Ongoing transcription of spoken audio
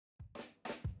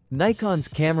Nikon's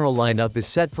camera lineup is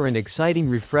set for an exciting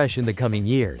refresh in the coming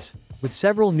years, with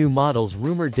several new models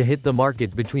rumored to hit the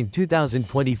market between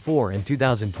 2024 and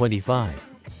 2025.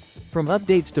 From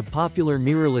updates to popular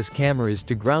mirrorless cameras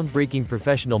to groundbreaking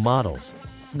professional models,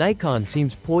 Nikon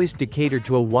seems poised to cater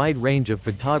to a wide range of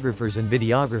photographers and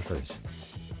videographers.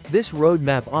 This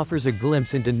roadmap offers a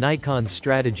glimpse into Nikon's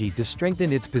strategy to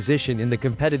strengthen its position in the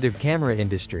competitive camera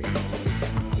industry.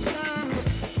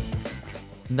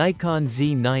 Nikon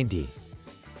Z90.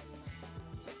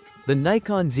 The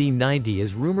Nikon Z90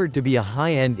 is rumored to be a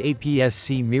high-end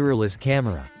APS-C mirrorless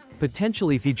camera,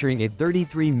 potentially featuring a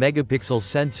 33-megapixel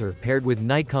sensor paired with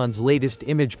Nikon's latest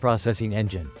image processing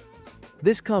engine.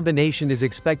 This combination is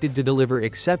expected to deliver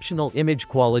exceptional image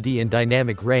quality and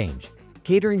dynamic range,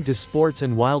 catering to sports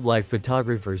and wildlife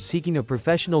photographers seeking a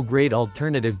professional-grade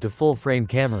alternative to full-frame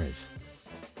cameras.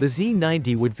 The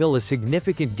Z90 would fill a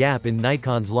significant gap in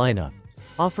Nikon's lineup,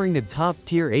 offering a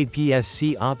top-tier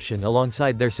APS-C option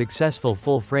alongside their successful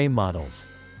full-frame models.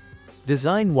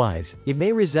 Design-wise, it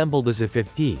may resemble the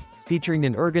Z50, featuring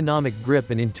an ergonomic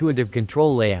grip and intuitive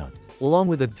control layout, along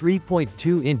with a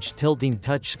 3.2-inch tilting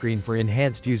touchscreen for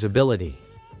enhanced usability.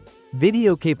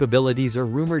 Video capabilities are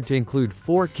rumored to include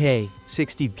 4K,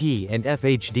 60p and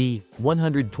FHD,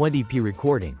 120p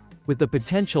recording, with the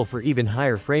potential for even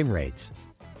higher frame rates.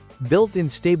 Built-in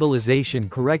stabilization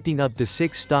correcting up to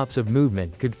 6 stops of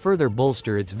movement could further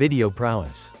bolster its video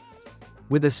prowess.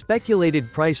 With a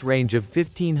speculated price range of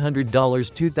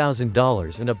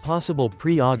 $1,500–$2,000 and a possible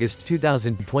pre-August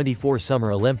 2024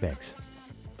 Summer Olympics.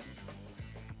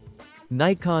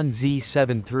 Nikon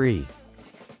Z7 III.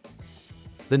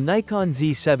 The Nikon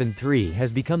Z7 III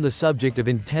has become the subject of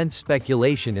intense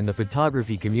speculation in the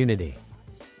photography community.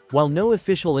 While no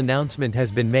official announcement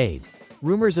has been made,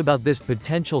 rumors about this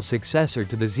potential successor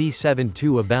to the Z7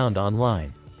 II abound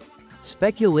online.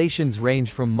 Speculations range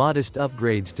from modest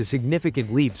upgrades to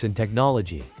significant leaps in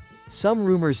technology. Some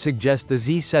rumors suggest the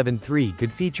Z7 III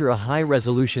could feature a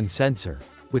high-resolution sensor,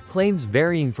 with claims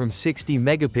varying from 60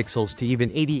 megapixels to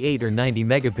even 88 or 90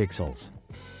 megapixels.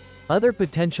 Other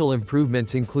potential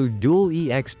improvements include dual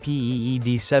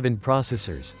EXP-EED7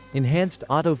 processors, enhanced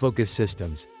autofocus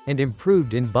systems, and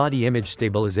improved in-body image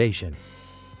stabilization.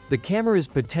 The camera's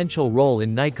potential role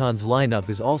in Nikon's lineup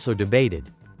is also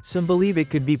debated. Some believe it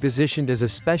could be positioned as a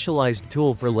specialized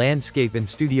tool for landscape and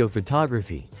studio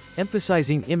photography,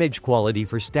 emphasizing image quality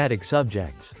for static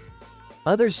subjects.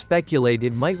 Others speculate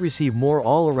it might receive more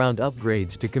all-around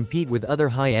upgrades to compete with other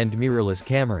high-end mirrorless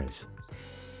cameras.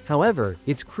 However,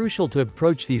 it's crucial to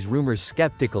approach these rumors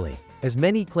skeptically, as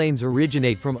many claims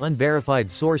originate from unverified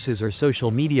sources or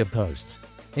social media posts,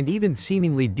 and even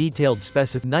seemingly detailed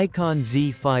Nikon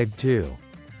Z5 II.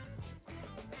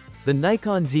 The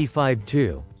Nikon Z5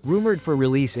 II, rumored for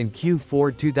release in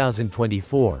Q4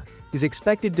 2024, is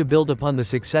expected to build upon the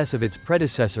success of its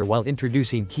predecessor while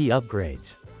introducing key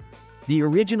upgrades. The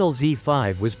original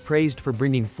Z5 was praised for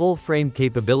bringing full-frame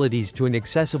capabilities to an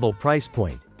accessible price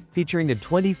point, featuring a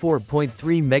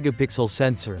 24.3-megapixel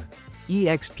sensor,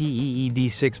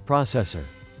 EXP-EED6 processor,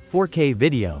 4K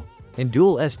video, and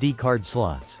dual SD card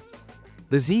slots.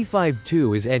 The Z5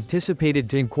 II is anticipated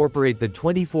to incorporate the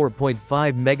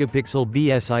 24.5-megapixel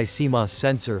BSI CMOS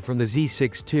sensor from the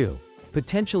Z6 II,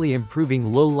 potentially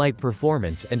improving low-light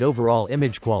performance and overall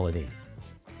image quality.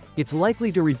 It's likely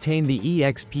to retain the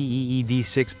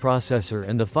EXP-EED6 processor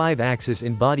and the 5-axis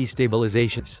in-body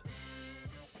stabilizations.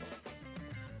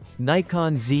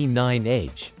 Nikon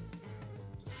Z9H.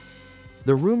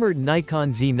 The rumored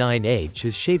Nikon Z9H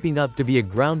is shaping up to be a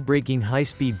groundbreaking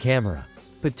high-speed camera,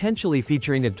 potentially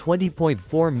featuring a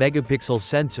 20.4-megapixel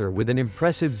sensor with an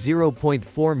impressive 0.4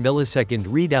 millisecond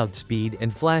readout speed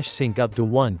and flash sync up to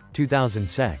 1/2000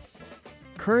 sec.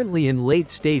 Currently in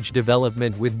late-stage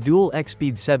development with dual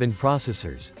XSpeed 7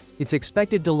 processors, it's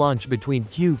expected to launch between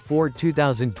Q4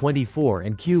 2024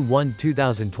 and Q1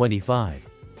 2025.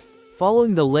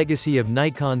 Following the legacy of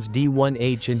Nikon's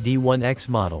D1H and D1X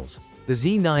models, the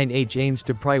Z9H aims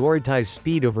to prioritize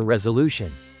speed over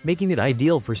resolution, making it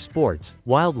ideal for sports,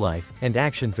 wildlife, and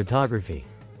action photography.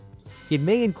 It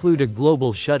may include a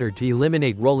global shutter to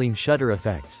eliminate rolling shutter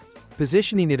effects,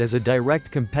 positioning it as a direct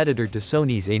competitor to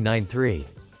Sony's A9 III.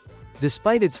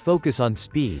 Despite its focus on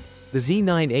speed, the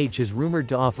Z9H is rumored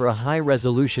to offer a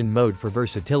high-resolution mode for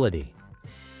versatility.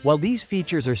 While these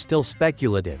features are still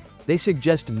speculative, they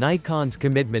suggest Nikon's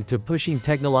commitment to pushing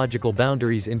technological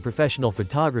boundaries in professional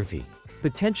photography,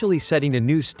 potentially setting a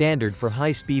new standard for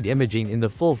high-speed imaging in the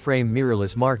full-frame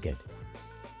mirrorless market.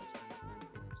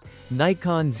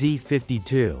 Nikon Z50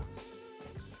 II.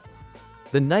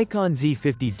 The Nikon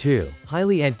Z50 II,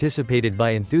 highly anticipated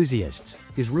by enthusiasts,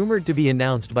 is rumored to be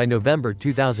announced by November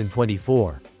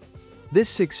 2024. This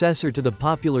successor to the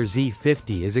popular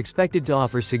Z50 is expected to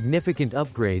offer significant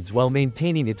upgrades while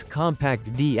maintaining its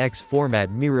compact DX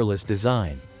format mirrorless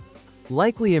design.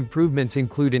 Likely improvements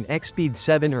include an X-Speed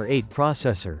 7 or 8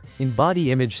 processor,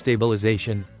 in-body image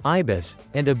stabilization, IBIS,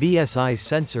 and a BSI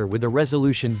sensor with a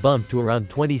resolution bump to around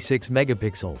 26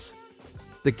 megapixels.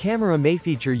 The camera may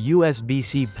feature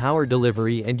USB-C power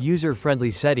delivery and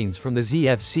user-friendly settings from the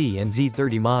ZFC and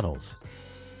Z30 models.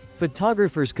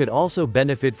 Photographers could also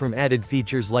benefit from added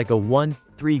features like a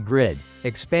 1:3 grid,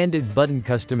 expanded button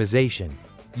customization,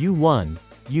 U1,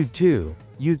 U2,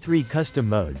 U3 custom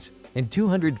modes, and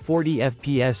 240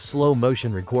 FPS slow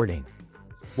motion recording.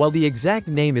 While the exact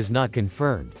name is not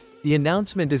confirmed, the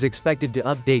announcement is expected to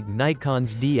update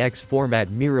Nikon's DX format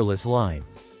mirrorless line.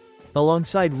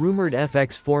 Alongside rumored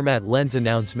FX format lens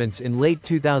announcements in late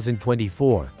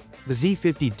 2024, the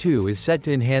Z50 II is set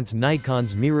to enhance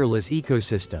Nikon's mirrorless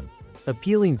ecosystem,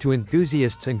 appealing to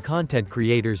enthusiasts and content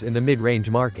creators in the mid-range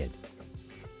market.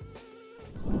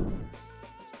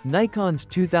 Nikon's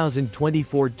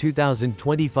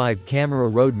 2024-2025 camera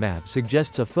roadmap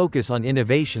suggests a focus on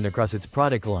innovation across its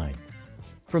product line.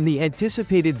 From the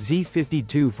anticipated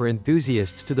Z50 II for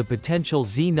enthusiasts to the potential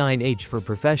Z9H for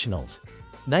professionals,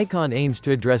 Nikon aims to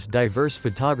address diverse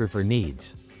photographer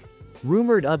needs.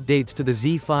 Rumored updates to the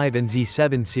Z5 and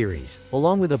Z7 series,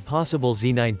 along with a possible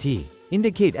Z90,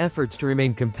 indicate efforts to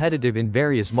remain competitive in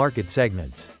various market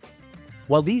segments.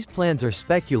 While these plans are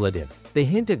speculative, they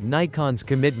hint at Nikon's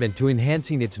commitment to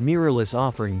enhancing its mirrorless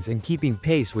offerings and keeping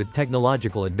pace with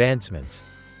technological advancements.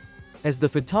 As the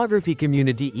photography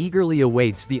community eagerly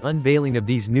awaits the unveiling of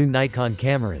these new Nikon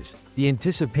cameras, the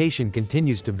anticipation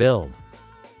continues to build.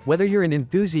 Whether you're an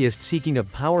enthusiast seeking a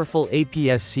powerful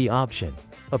APS-C option,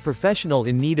 a professional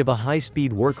in need of a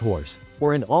high-speed workhorse,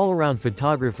 or an all-around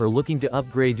photographer looking to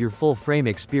upgrade your full-frame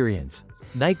experience,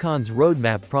 Nikon's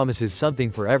roadmap promises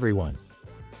something for everyone.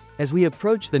 As we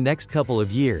approach the next couple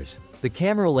of years, the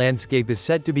camera landscape is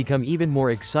set to become even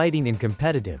more exciting and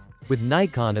competitive, with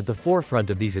Nikon at the forefront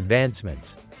of these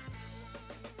advancements.